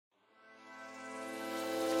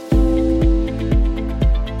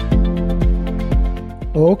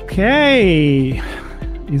Okay,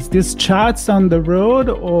 is this chats on the road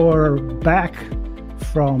or back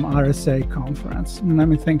from RSA conference? Let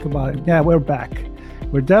me think about it. Yeah, we're back.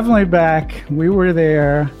 We're definitely back. We were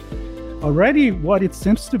there already, what it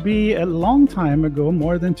seems to be a long time ago,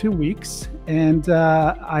 more than 2 weeks. And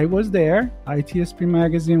I was there.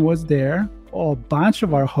 ITSPmagazine was there. A bunch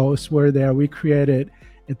of our hosts were there. We created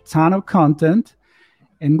a ton of content.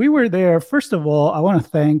 And we were there. First of all, I want to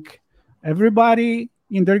thank everybody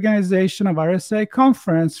in the organization of RSA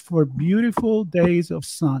conference for beautiful days of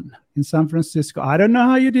sun in San Francisco. I don't know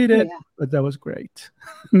how you did it, but that was great.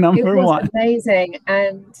 Number one. It was amazing.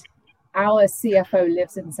 And our CFO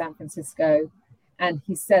lives in San Francisco. And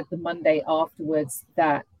he said the Monday afterwards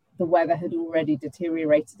that the weather had already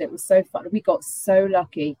deteriorated. It was so fun. We got so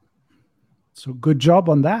lucky. So good job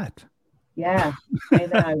on that. Yeah, I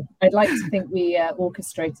know. I'd like to think we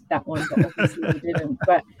orchestrated that one, but obviously we didn't.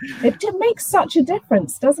 But it just makes such a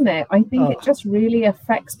difference, doesn't it? I think it just really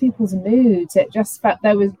affects people's moods. It just felt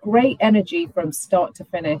there was great energy from start to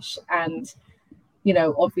finish. And, you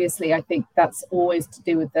know, obviously, I think that's always to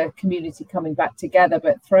do with the community coming back together.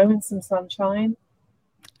 But throw in some sunshine.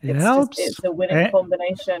 It helps. It's a winning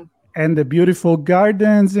combination. And the beautiful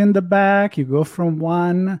gardens in the back. You go from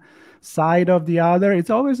one side of the other. It's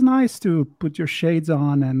always nice to put your shades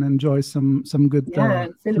on and enjoy some good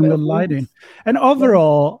lighting. And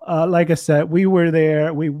overall, like I said, we were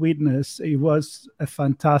there. We witnessed. It was a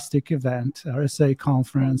fantastic event. RSA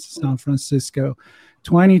conference, San Francisco,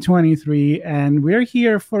 2023, and we're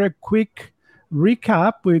here for a quick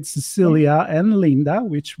recap with Cecilia and Linda,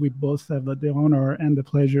 which we both have the honor and the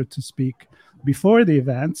pleasure to speak before the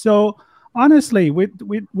event. So honestly, we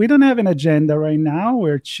don't have an agenda right now.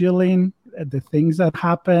 We're chilling at the things that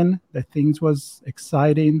happened. The things was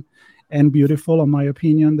exciting and beautiful, in my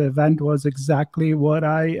opinion. The event was exactly what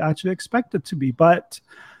I actually expected to be. But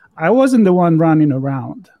I wasn't the one running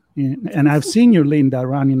around. And I've seen you, Linda,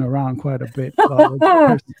 running around quite a bit.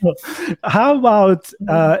 So how about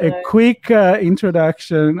a quick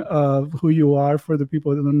introduction of who you are for the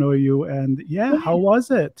people that don't know you? And how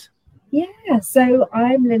was it? Yeah, so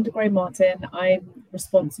I'm Linda Gray-Martin. I'm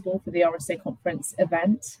responsible for the RSA conference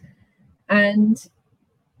event. And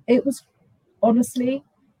it was, honestly,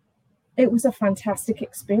 it was a fantastic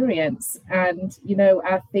experience. And, you know,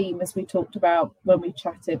 our theme, as we talked about when we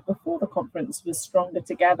chatted before the conference, was Stronger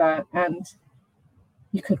Together. And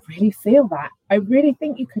you could really feel that. I really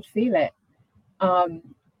think you could feel it.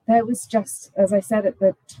 There was just, as I said at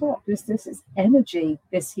the top, this is energy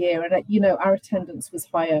this year. And, you know, our attendance was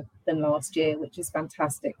higher than last year, which is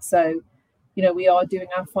fantastic. So, you know, we are doing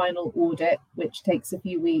our final audit, which takes a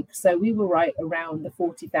few weeks. So we were right around the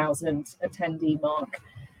 40,000 attendee mark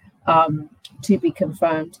to be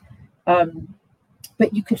confirmed.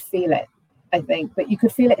 But you could feel it, I think. But you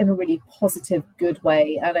could feel it in a really positive, good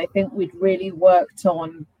way. And I think we'd really worked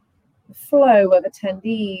on the flow of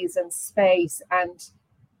attendees and space, and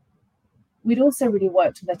we'd also really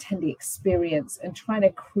worked on attendee experience and trying to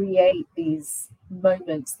create these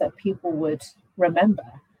moments that people would remember.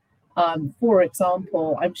 For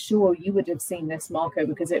example, I'm sure you would have seen this, Marco,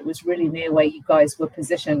 because it was really near where you guys were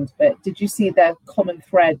positioned. But did you see the common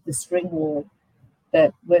thread, the string wall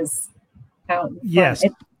that was out in front? Yes.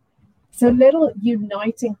 So little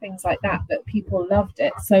uniting things like that people loved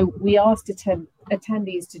it. So we asked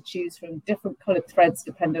attendees to choose from different colored threads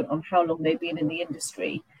dependent on how long they've been in the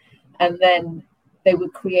industry. And then they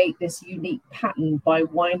would create this unique pattern by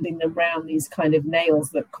winding around these kind of nails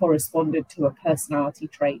that corresponded to a personality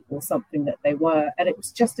trait or something that they were. And it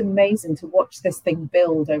was just amazing to watch this thing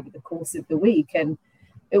build over the course of the week. And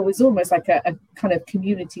it was almost like a kind of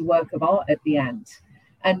community work of art at the end.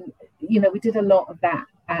 And, you know, we did a lot of that.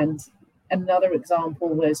 And another example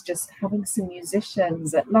was just having some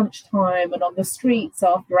musicians at lunchtime and on the streets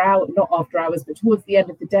not after hours, but towards the end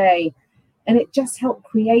of the day. And it just helped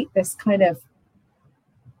create this kind of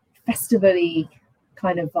festival-y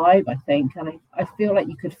kind of vibe, I think. And I feel like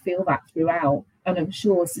you could feel that throughout. And I'm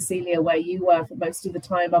sure, Cecilia, where you were for most of the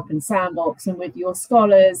time up in Sandbox and with your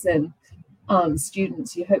scholars and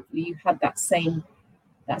students, hopefully you had that same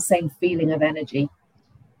feeling of energy.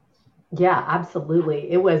 Yeah,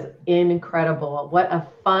 absolutely. It was incredible. What a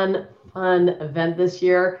fun event this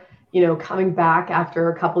year, you know, coming back after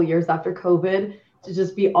a couple years after COVID, to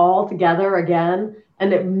just be all together again.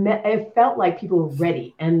 And it felt like people were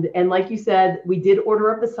ready. And like you said, we did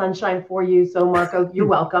order up the sunshine for you. So Marco, you're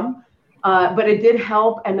welcome. But it did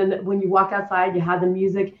help. And then when you walk outside, you had the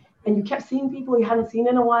music and you kept seeing people you hadn't seen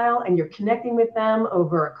in a while, and you're connecting with them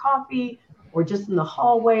over a coffee or just in the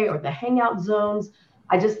hallway or the hangout zones.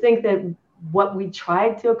 I just think that what we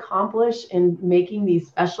tried to accomplish in making these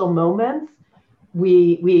special moments,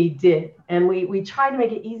 we did. And we tried to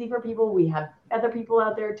make it easy for people. We have other people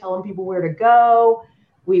out there telling people where to go.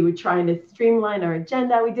 We were trying to streamline our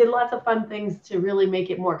agenda. We did lots of fun things to really make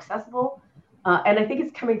it more accessible. And I think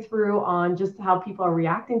it's coming through on just how people are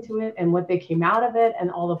reacting to it and what they came out of it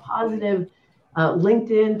and all the positive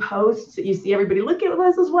LinkedIn posts. You see everybody, look at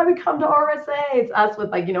this is why we come to RSA. It's us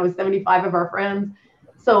with 75 of our friends.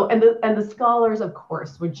 So, and the scholars, of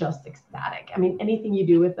course, were just ecstatic. I mean, anything you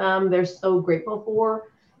do with them, they're so grateful for.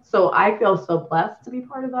 So I feel so blessed to be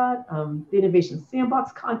part of that. The Innovation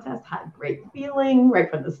Sandbox contest had great feeling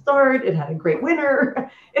right from the start. It had a great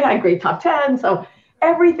winner. It had a great top 10. So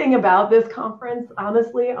everything about this conference,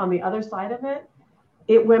 honestly, on the other side of it,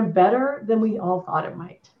 it went better than we all thought it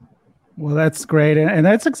might. Well, that's great. And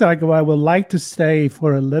that's exactly why I would like to stay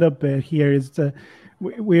for a little bit here is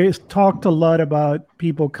we talked a lot about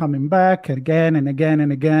people coming back again and again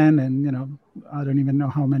and again. And, I don't even know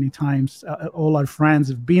how many times all our friends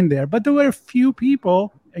have been there. But there were a few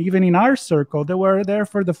people, even in our circle, that were there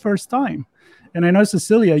for the first time. And I know,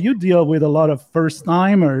 Cecilia, you deal with a lot of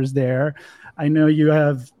first-timers there. I know you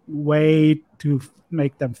have way to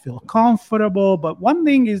make them feel comfortable. But one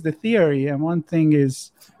thing is the theory, and one thing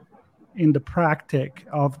is in the practice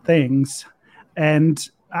of things. And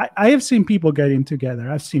I have seen people getting together.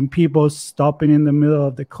 I've seen people stopping in the middle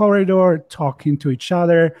of the corridor, talking to each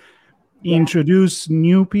other, introduce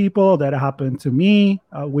new people. That happened to me.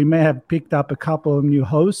 We may have picked up a couple of new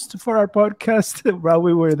hosts for our podcast while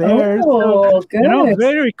we were there. Oh, good.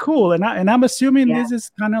 Very cool. And I'm assuming this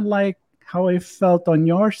is kind of like how I felt on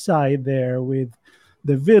your side there with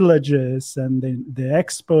the villages and the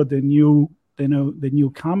expo, the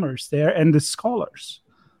newcomers there and the scholars.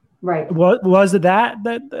 Right. Was it that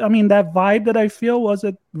vibe that I feel, was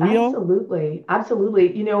it real?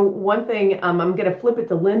 Absolutely. One thing, I'm going to flip it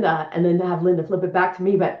to Linda and then have Linda flip it back to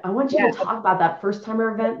me, but I want you to talk about that first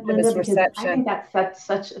timer event, Linda, because I think that set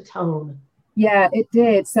such a tone. Yeah, it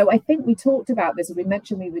did. So I think we talked about this. We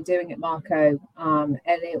mentioned we were doing it, Marco, and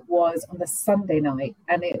it was on the Sunday night,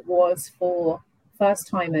 and it was for first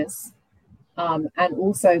timers. And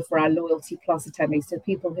also for our Loyalty Plus attendees, so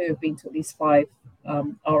people who have been to at least 5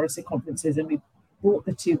 RSA conferences, and we brought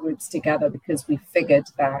the two groups together because we figured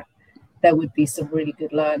that there would be some really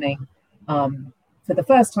good learning for the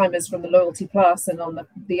first timers from the Loyalty Plus, and on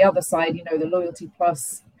the other side, the Loyalty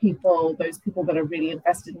Plus people, those people that are really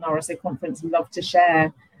invested in RSA conference, love to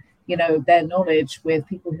share, their knowledge with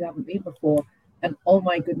people who haven't been before. And oh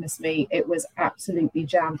my goodness me, it was absolutely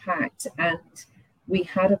jam-packed. And we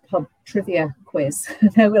had a pub trivia quiz.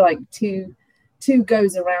 There were like two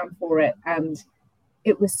goes around for it, and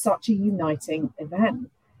it was such a uniting event.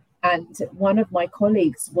 And one of my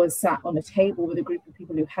colleagues was sat on a table with a group of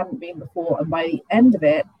people who hadn't been before, and by the end of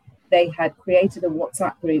it, they had created a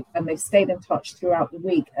WhatsApp group and they stayed in touch throughout the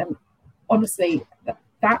week. And honestly,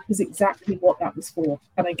 that was exactly what that was for.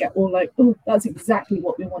 And I get all like, oh, that's exactly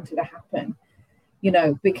what we wanted to happen,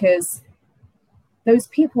 because those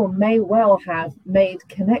people may well have made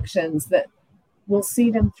connections that will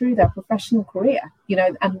see them through their professional career,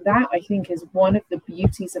 and that I think is one of the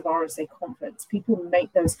beauties of RSA conference. People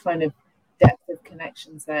make those kind of depth of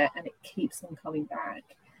connections there, and it keeps them coming back.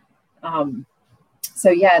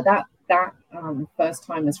 That first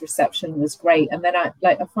timers reception was great. And then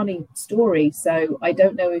a funny story. So I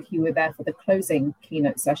don't know if you were there for the closing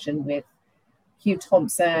keynote session with Hugh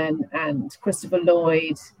Thompson and Christopher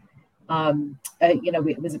Lloyd.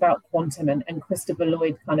 It was about quantum, and Christopher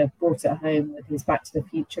Lloyd kind of brought it home with his Back to the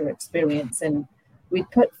Future experience. And we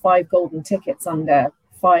put 5 golden tickets under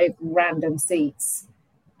 5 random seats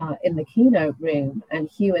in the keynote room. And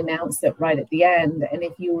Hugh announced it right at the end. And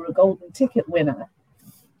if you were a golden ticket winner,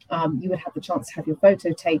 you would have the chance to have your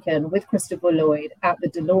photo taken with Christopher Lloyd at the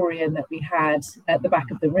DeLorean that we had at the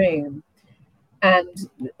back of the room. And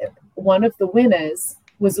one of the winners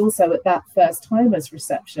was also at that first timers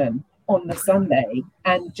reception on the Sunday,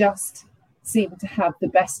 and just seemed to have the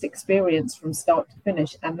best experience from start to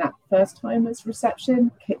finish. And that first timers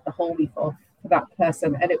reception kicked the whole leaf off for that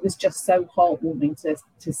person. And it was just so heartwarming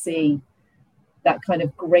to see that kind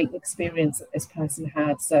of great experience that this person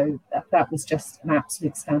had. So that was just an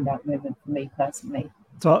absolute standout moment for me personally.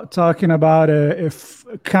 Talking about if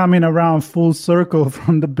coming around full circle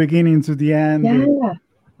from the beginning to the end. Yeah.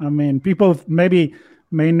 I mean, people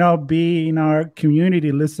may not be in our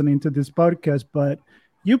community listening to this podcast, but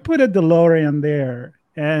you put a DeLorean there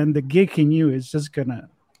and the geek in you is just gonna,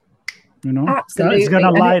 absolutely, it's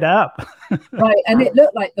gonna light up. Right. And it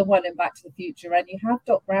looked like the one in Back to the Future. And you have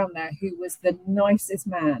Doc Brown there, who was the nicest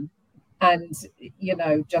man, and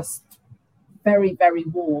just very, very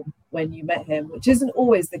warm when you met him, which isn't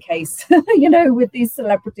always the case, you know, with these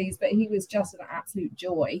celebrities, but he was just an absolute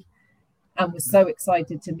joy and was so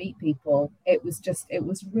excited to meet people. It was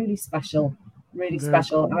really special, really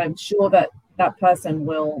special. And I'm sure that person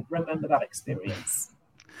will remember that experience.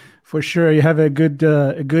 For sure. You have a good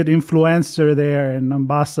influencer there, and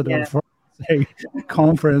ambassador for a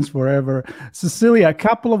conference forever. Cecilia, a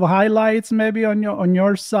couple of highlights maybe on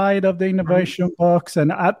your side of the innovation box.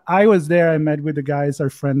 And I was there. I met with the guys, our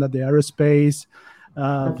friend at the Aerospace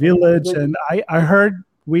Village, and I heard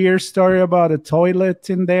weird story about a toilet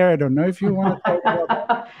in there. I don't know if you want to talk about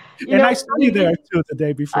that. And I saw you there too the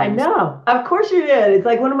day before. I know. Of course you did. It's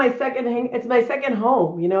like one of my it's my second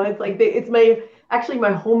home. You know, it's like it's actually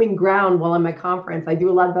my homing ground while I'm at conference. I do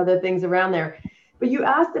a lot of other things around there. But you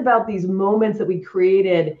asked about these moments that we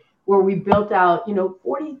created where we built out, you know,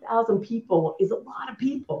 40,000 people is a lot of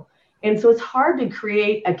people. And so it's hard to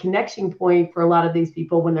create a connection point for a lot of these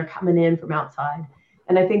people when they're coming in from outside.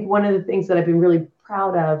 And I think one of the things that I've been really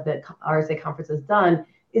proud of that RSA Conference has done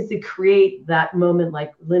is to create that moment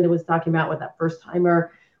like Linda was talking about with that first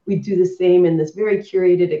timer. We do the same in this very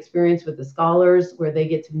curated experience with the scholars where they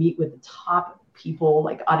get to meet with the top people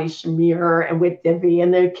like Adi Shamir and with Divi,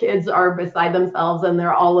 and their kids are beside themselves and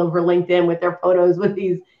they're all over LinkedIn with their photos with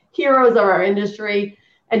these heroes of our industry.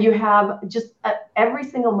 And you have just every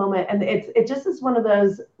single moment. And it just is one of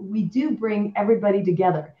those, we do bring everybody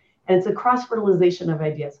together. And it's a cross-fertilization of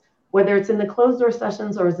ideas, whether it's in the closed door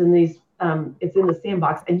sessions or it's in these, it's in the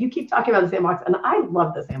sandbox. And you keep talking about the sandbox, and I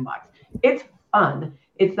love the sandbox. It's fun.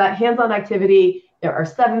 It's that hands-on activity. There are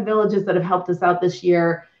 7 villages that have helped us out this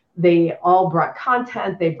year. They all brought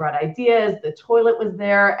content. They brought ideas. The toilet was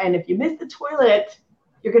there. And if you missed the toilet,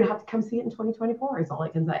 you're going to have to come see it in 2024 is all I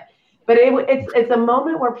can say. But it's a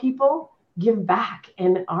moment where people give back.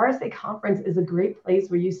 And RSA Conference is a great place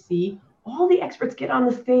where you see all the experts get on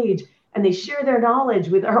the stage and they share their knowledge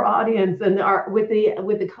with our audience and with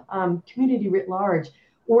the community writ large,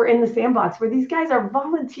 or in the sandbox where these guys are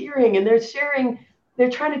volunteering and they're trying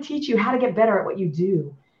to teach you how to get better at what you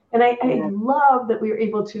do. And I love that we were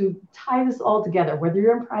able to tie this all together, whether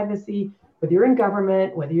you're in privacy, whether you're in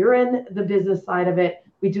government, whether you're in the business side of it,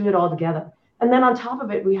 we do it all together. And then on top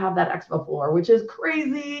of it, we have that expo floor, which is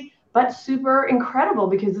crazy, but super incredible,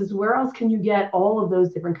 because it's where else can you get all of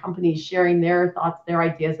those different companies sharing their thoughts, their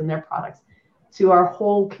ideas, and their products to our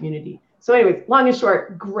whole community. So anyways, long and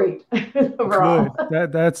short, great overall.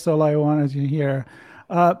 Good. That's all I wanted to hear.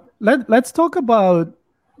 Let's talk about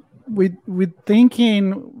with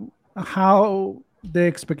thinking how the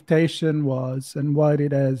expectation was and what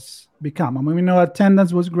it has become. I mean, we know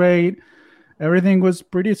attendance was great. Everything was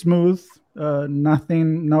pretty smooth.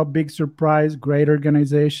 No big surprise, great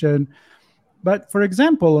organization. But for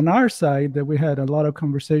example, on our side, that we had a lot of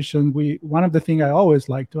conversation. One of the things I always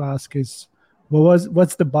like to ask is,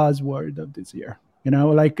 what's the buzzword of this year? You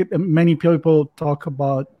know, like many people talk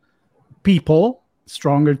about people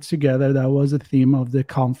stronger together. That was the theme of the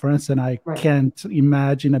conference, and I can't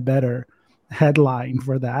imagine a better headline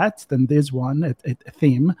for that than this one, a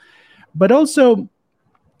theme. But also,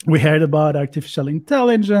 we heard about artificial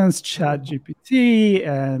intelligence, ChatGPT,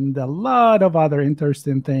 and a lot of other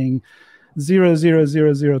interesting things.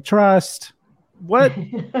 0 trust. What?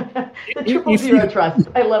 The triple zero trust.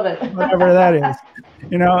 I love it. Whatever that is.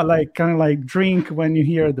 You know, like kind of like drink when you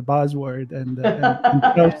hear the buzzword and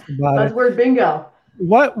post about buzzword bingo.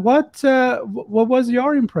 What was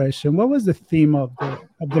your impression? What was the theme of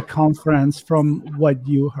the conference from what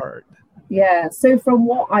you heard? Yeah, so from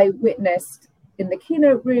what I witnessed in the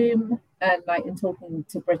keynote room and like in talking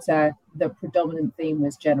to Britta, the predominant theme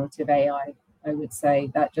was generative AI. I would say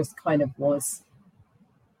that just kind of was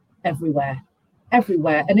everywhere.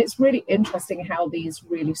 And it's really interesting how these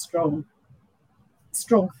really strong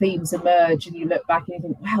themes emerge, and you look back and you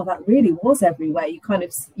think, wow, that really was everywhere.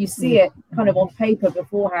 You see it kind of on paper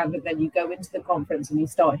beforehand, and then you go into the conference and you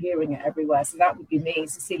start hearing it everywhere. So that would be me.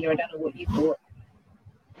 Cecilia, I don't know what you thought.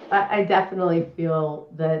 I definitely feel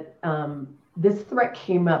that this threat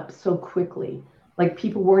came up so quickly. Like,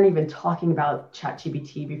 people weren't even talking about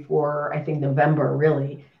ChatGPT before, I think, November,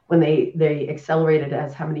 really, when they accelerated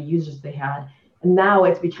as how many users they had. And now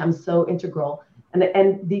it's become so integral.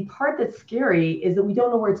 And the part that's scary is that we don't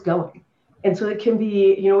know where it's going. And so it can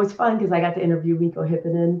be, you know, it's fun because I got to interview Mikko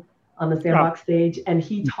Hyppinen on the Sandbox stage, and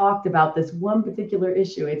he talked about this one particular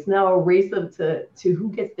issue. It's now a race to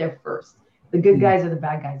who gets there first, the good guys or the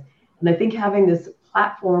bad guys. And I think having this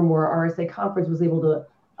platform where RSA Conference was able to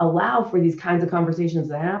allow for these kinds of conversations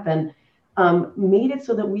to happen made it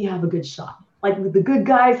so that we have a good shot. Like, the good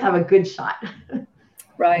guys have a good shot.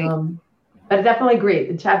 Right. But I definitely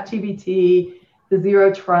agree. The ChatGPT, the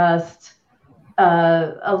zero trust,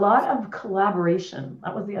 a lot of collaboration.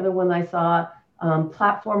 That was the other one I saw.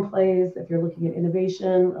 Platform plays, if you're looking at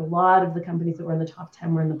innovation, a lot of the companies that were in the top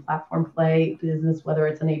 10 were in the platform play business, whether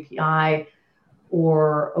it's an API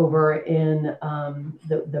or over in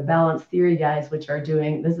the balance theory guys, which are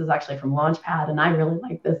doing, this is actually from Launchpad, and I really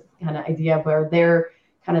like this kind of idea where they're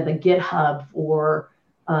kind of the GitHub for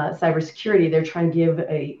cybersecurity. They're trying to give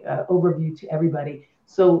a overview to everybody.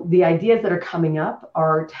 So the ideas that are coming up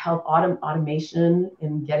are to help automation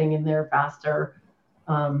and getting in there faster.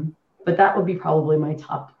 But that would be probably my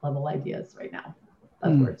top level ideas right now.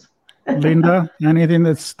 Buzzwords. Linda, anything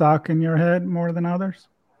that's stuck in your head more than others?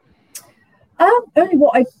 Only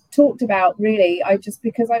what I talked about, really.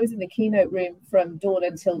 Because I was in the keynote room from dawn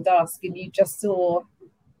until dusk, and you just saw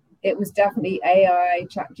it was definitely AI,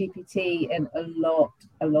 ChatGPT, in a lot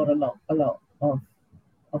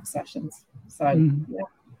of sessions. So yeah,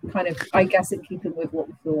 kind of, I guess, in keeping with what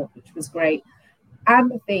we thought, which was great.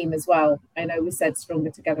 And the theme as well. I know we said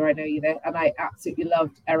Stronger Together, I know you there, and I absolutely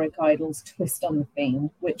loved Eric Idle's twist on the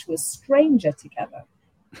theme, which was Stranger Together,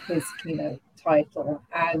 his keynote title.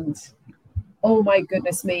 And oh my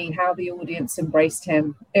goodness me, how the audience embraced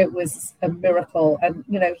him. It was a miracle. And,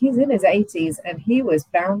 he's in his 80s and he was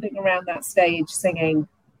bounding around that stage singing.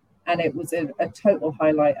 And it was a total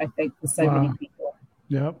highlight, I think, for so many people.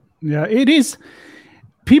 Yeah, it is.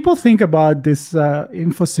 People think about this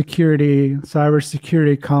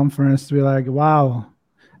cybersecurity conference to be like, wow,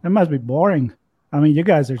 it must be boring. I mean, you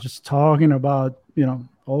guys are just talking about,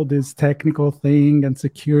 all this technical thing and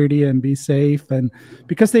security and be safe. And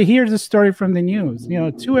because they hear the story from the news,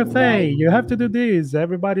 2FA, you have to do this.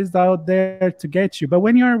 Everybody's out there to get you. But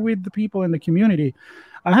when you're with the people in the community,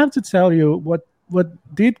 I have to tell you what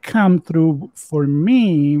did come through for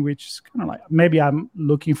me, which is kind of like, maybe I'm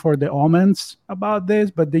looking for the omens about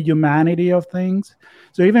this, but the humanity of things.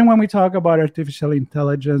 So even when we talk about artificial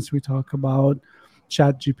intelligence, we talk about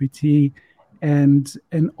ChatGPT, and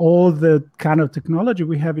all the kind of technology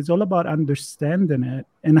we have, is all about understanding it,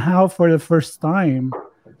 and how for the first time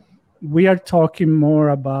we are talking more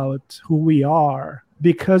about who we are,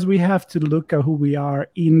 because we have to look at who we are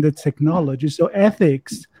in the technology. So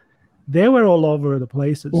ethics, they were all over the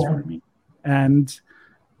places for me. And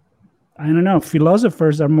I don't know,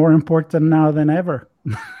 philosophers are more important now than ever.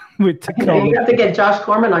 With technology. You have to get Josh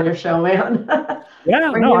Corman on your show, man.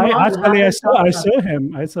 Yeah, no, I saw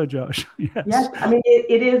him. I saw Josh. Yes. I mean,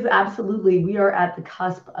 it is absolutely, we are at the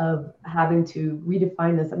cusp of having to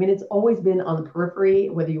redefine this. I mean, it's always been on the periphery,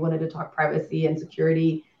 whether you wanted to talk privacy and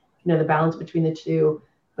security, the balance between the two.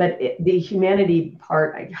 But the humanity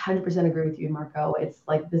part, I 100% agree with you, Marco. It's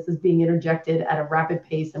like this is being interjected at a rapid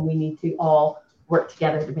pace, and we need to all work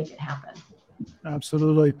together to make it happen.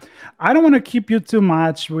 Absolutely. I don't want to keep you too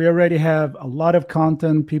much. We already have a lot of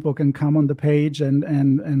content. People can come on the page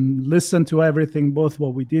and listen to everything, both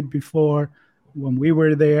what we did before when we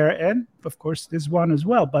were there, and of course this one as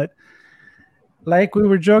well. But like we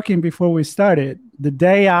were joking before we started, the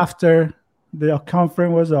day after the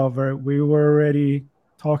conference was over, we were already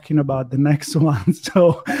talking about the next one.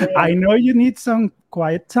 So I know you need some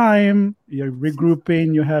quiet time. You're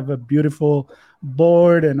regrouping. You have a beautiful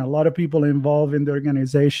board and a lot of people involved in the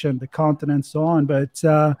organization, the content, and so on. But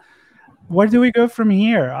where do we go from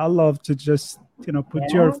here? I love to just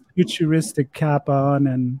put your futuristic cap on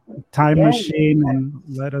and time machine and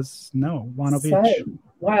let us know one of each.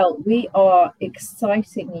 Well, we are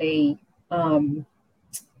excitingly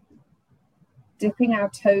dipping our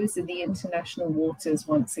toes in the international waters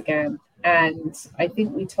once again. And I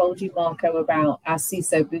think we told you, Marco, about our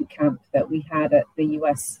CISO bootcamp that we had at the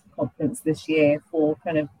US conference this year for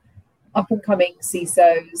kind of up and coming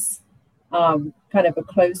CISOs, kind of a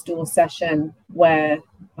closed door session where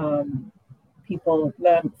people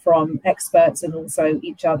learn from experts and also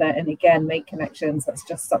each other, and again make connections. That's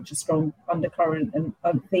just such a strong undercurrent and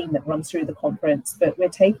theme that runs through the conference. But we're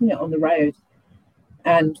taking it on the road,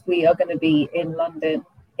 and we are going to be in London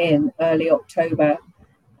in early October.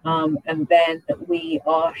 And then we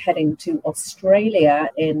are heading to Australia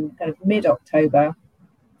in kind of mid-October.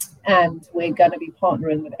 And we're going to be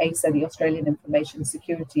partnering with ASA, the Australian Information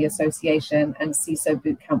Security Association, and CISO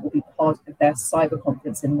Bootcamp will be part of their cyber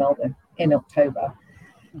conference in Melbourne in October.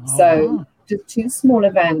 So just two small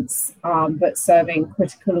events, but serving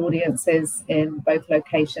critical audiences in both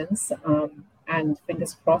locations. And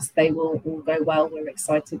fingers crossed they will all go well. We're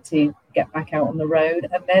excited to get back out on the road.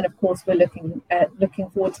 And then, of course, we're looking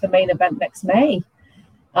forward to the main event next May.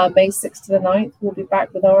 May 6th to the 9th, we'll be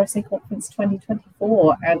back with RSA Conference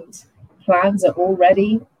 2024. And plans are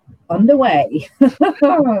already underway.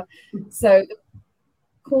 So the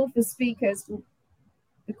call for speakers,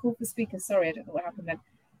 sorry, I don't know what happened then.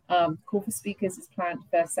 Call for speakers is planned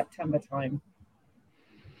for September time.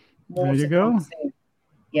 There you go.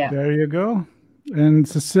 Yeah. There you go. And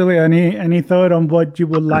Cecilia, any thought on what you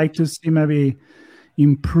would like to see maybe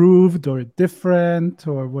improved or different,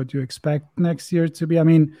 or what you expect next year to be? I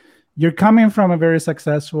mean, you're coming from a very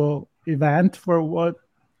successful event for what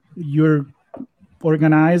you're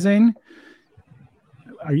organizing.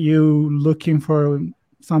 Are you looking for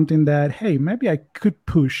something that, hey, maybe I could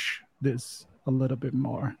push this a little bit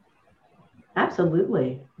more?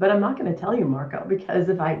 Absolutely. But I'm not going to tell you, Marco, because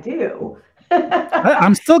if I do,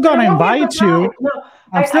 I'm still going to invite you. No,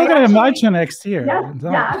 I'm still going to invite you next year. Yeah,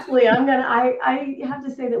 actually, I have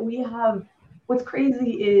to say that we have, what's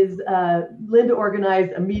crazy is Linda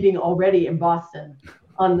organized a meeting already in Boston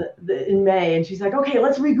in May. And she's like, okay,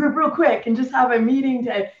 let's regroup real quick and just have a meeting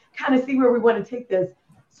to kind of see where we want to take this.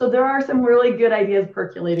 So there are some really good ideas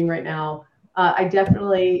percolating right now. I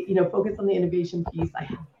definitely, focus on the innovation piece. I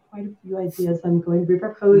have quite a few ideas I'm going to be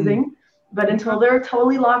proposing, but until they're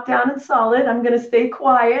totally locked down and solid, I'm going to stay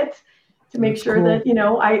quiet to make sure that,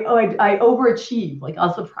 I overachieve. Like,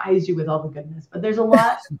 I'll surprise you with all the goodness, but there's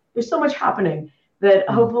so much happening that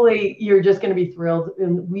hopefully you're just going to be thrilled.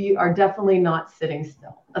 And we are definitely not sitting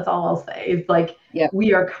still. That's all I'll say. It's like,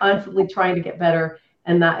 we are constantly trying to get better.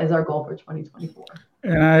 And that is our goal for 2024.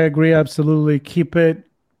 And I agree. Absolutely. Keep it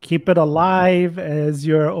alive as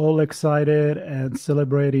you're all excited and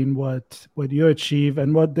celebrating what you achieve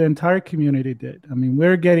and what the entire community did. I mean,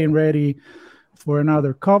 we're getting ready for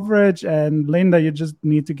another coverage, and Linda, you just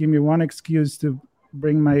need to give me one excuse to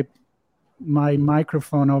bring my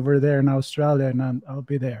microphone over there in Australia, and I'll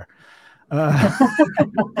be there.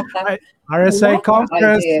 RSA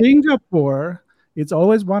conference Singapore, it's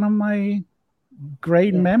always one of my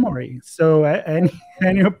great memory. So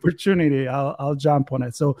any opportunity, I'll jump on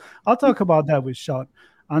it. So I'll talk about that with Sean.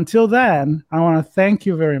 Until then, I want to thank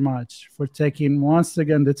you very much for taking once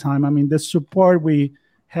again the time. I mean, the support we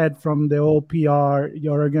had from the whole PR,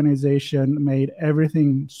 your organization made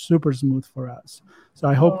everything super smooth for us. So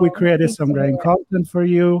I hope we created some great content for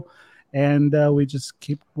you, and we just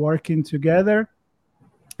keep working together.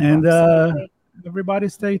 And everybody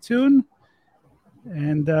stay tuned.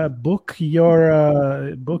 And book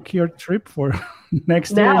your trip for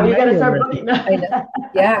next year. Now you got to start booking.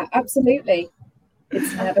 Yeah, absolutely.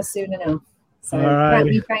 It's never soon enough. So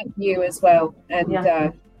thank you as well. And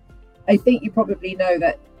I think you probably know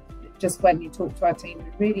that just when you talk to our team,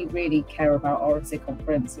 we really, really care about RSA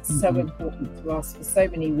conference. It's so important to us for so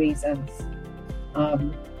many reasons.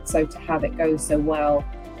 So to have it go so well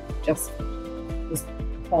just was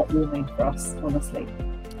heartwarming for us, honestly.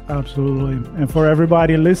 Absolutely. And for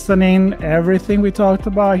everybody listening, everything we talked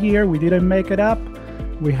about here, we didn't make it up.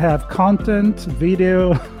 We have content,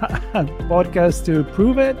 video, podcast to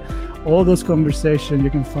prove it. All those conversations you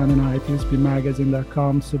can find on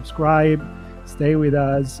ITSPmagazine.com. Subscribe, stay with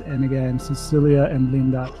us. And again, Cecilia and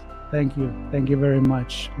Linda, thank you. Thank you very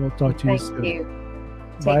much. We'll talk to you soon. Thank you.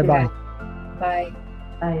 Bye-bye. Bye.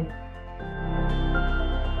 Bye.